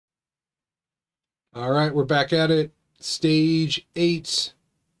All right, we're back at it. Stage 8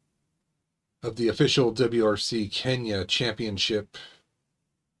 of the official WRC Kenya Championship.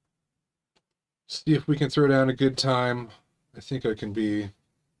 See if we can throw down a good time. I think I can be,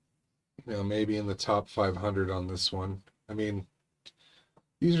 maybe in the top 500 on this one. I mean,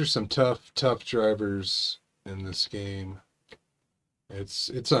 these are some tough drivers in this game. It's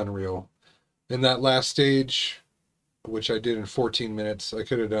unreal. In that last stage, which I did in 14 minutes, I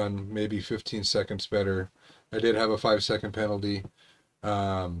could have done maybe 15 seconds better. I did have a 5-second penalty.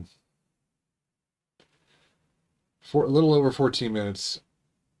 For a little over 14 minutes.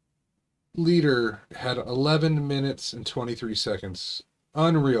 Leader had 11 minutes and 23 seconds.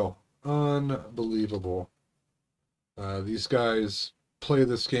 Unreal. Unbelievable. These guys play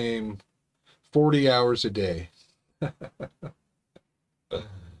this game 40 hours a day.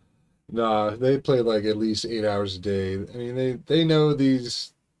 Nah, they play like at least 8 hours a day. I mean, they know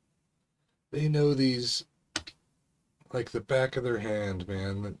these like the back of their hand,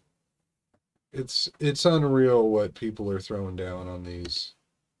 man. It's unreal what people are throwing down on these.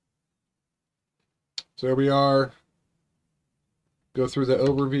 So there we are. Go through the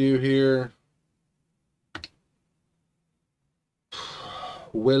overview here.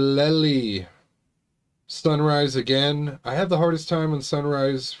 Wileli. Sunrise again. I have the hardest time on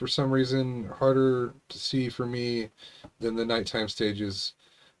sunrise for some reason. Harder to see for me than the nighttime stages.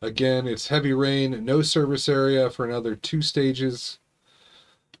 Again, it's heavy rain. No service area for another 2 stages.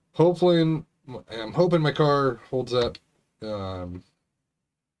 Hopefully, I'm hoping my car holds up.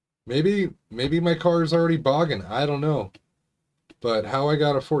 Maybe my car is already bogging. I don't know. But how I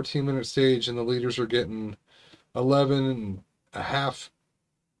got a 14-minute stage and the leaders are getting 11 and a half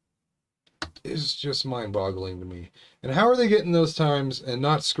is just mind-boggling to me. And how are they getting those times and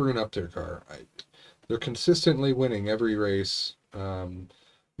not screwing up their car? They're consistently winning every race.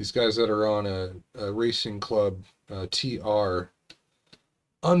 These guys that are on a racing club, TR,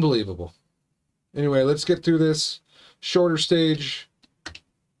 unbelievable. Anyway, let's get through this shorter stage.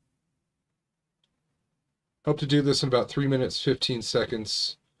 Hope to do this in about 3 minutes, 15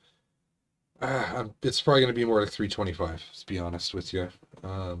 seconds. It's probably going to be more like 3:25, to be honest with you.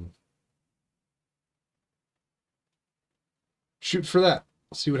 Shoot for that.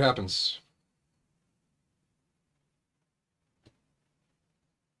 We'll see what happens.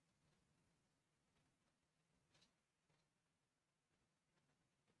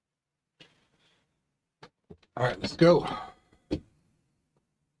 All right, let's go.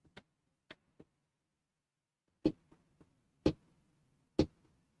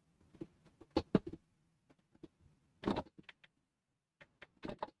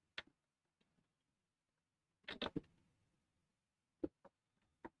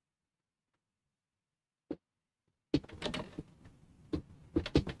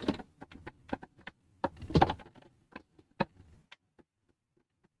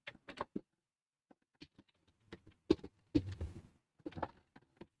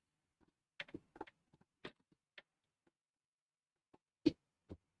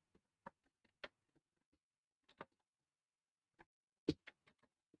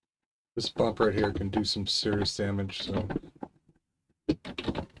 This bump right here can do some serious damage, so...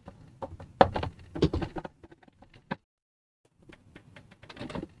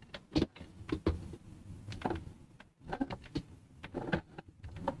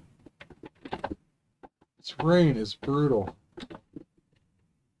 This rain is brutal.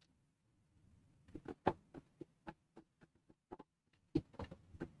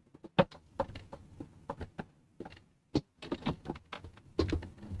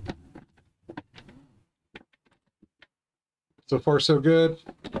 So far, so good.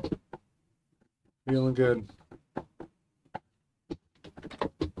 Feeling good.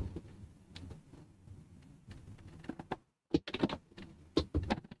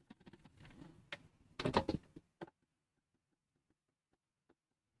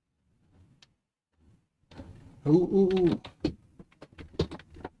 Ooh.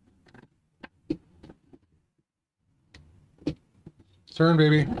 Turn,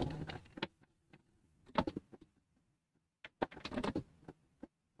 baby.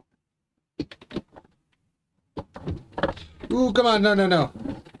 Ooh, come on. No.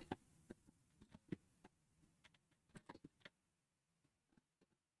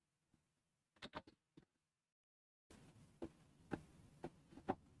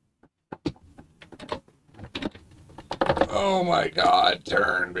 Oh my God,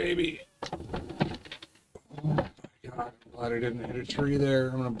 turn, baby. Oh my God, I'm glad I didn't hit a tree there.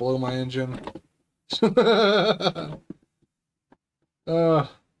 I'm gonna blow my engine.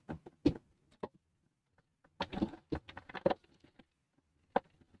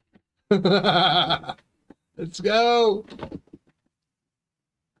 Let's go.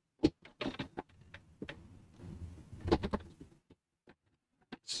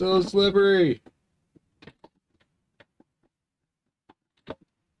 So slippery.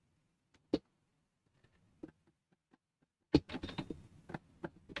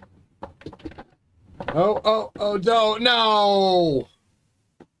 Oh, no, no.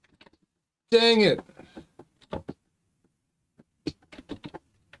 Dang it.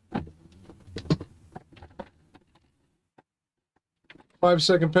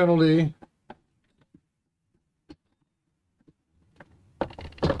 5-second penalty.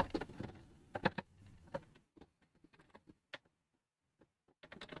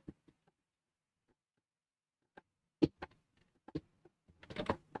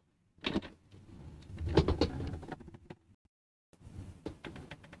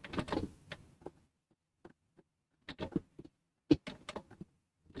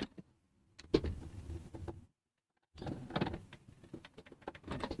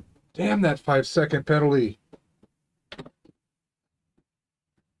 Damn that 5-second penalty.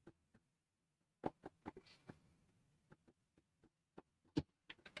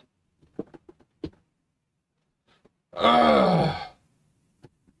 Ugh.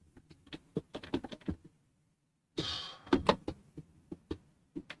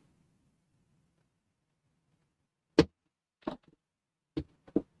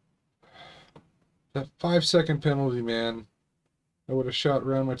 That 5-second penalty, man. I would have shot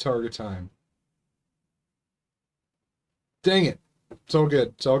around my target time. Dang it. It's all good.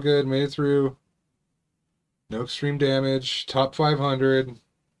 It's all good. Made it through. No extreme damage. Top 500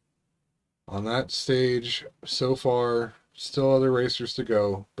 on that stage so far. Still other racers to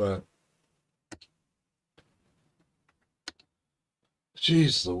go, but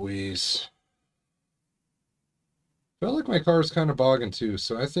jeez Louise. Felt like my car's kind of bogging too,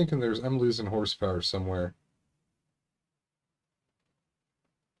 so I think I'm losing horsepower somewhere.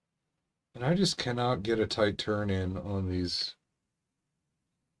 And I just cannot get a tight turn in on these.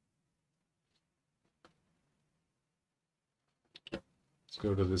 Let's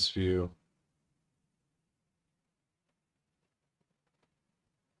go to this view.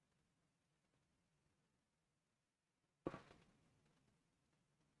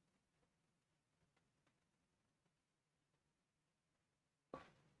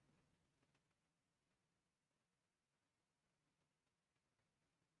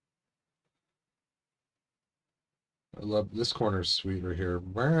 I love this corner's sweet right here.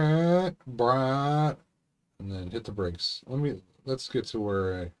 Brat, brat, and then hit the brakes. Let's get to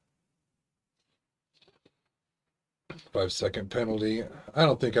where I 5-second penalty. I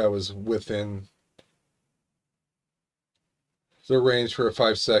don't think I was within the range for a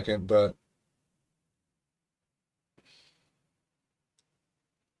 5-second, but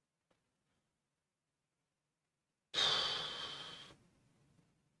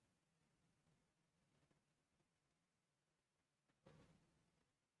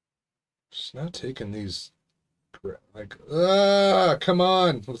just not taking these like, come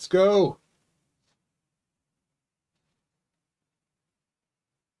on, let's go.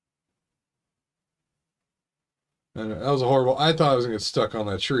 And that was a horrible. I thought I was gonna get stuck on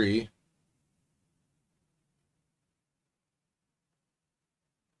that tree.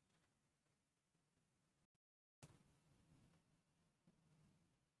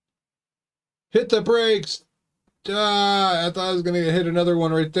 Hit the brakes. I thought I was gonna hit another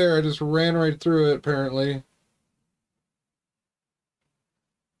one right there. I just ran right through it, apparently.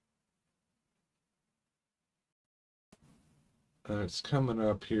 It's coming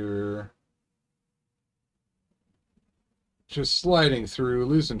up here. Just sliding through,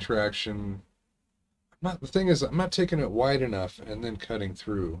 losing traction. The thing is, I'm not taking it wide enough and then cutting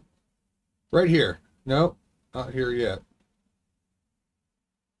through. Right here. Nope, not here yet.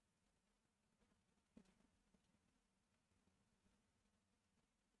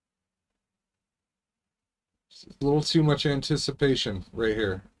 It's a little too much anticipation right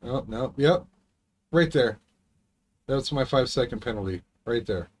here. Oh, no, yep, right there. That's my 5-second penalty, right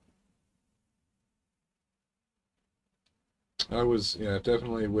there. I was, yeah,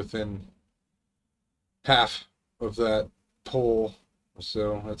 definitely within half of that pole,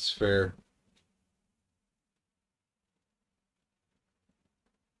 so that's fair.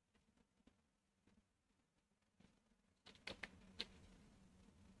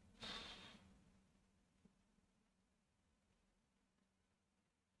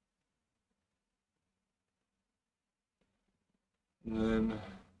 And then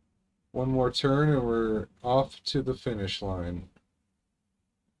one more turn and we're off to the finish line.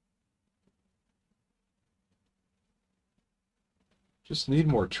 Just need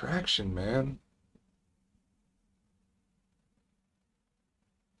more traction, man.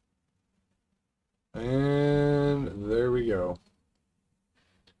 And there we go.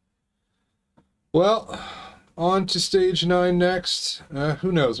 Well, on to stage 9 next.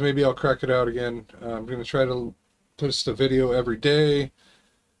 Who knows? Maybe I'll crack it out again. I'm going to try to post a video every day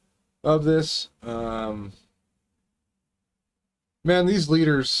of this. Man, these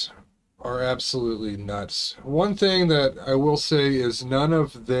leaders are absolutely nuts. One thing that I will say is none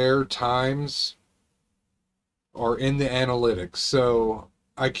of their times are in the analytics, so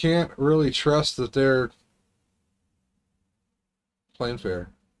I can't really trust that they're playing fair.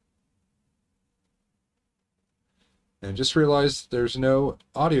 And just realized there's no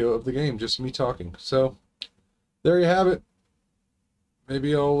audio of the game, just me talking. So there you have it.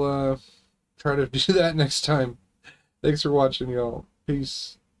 Maybe I'll try to do that next time. Thanks for watching, y'all.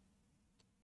 Peace.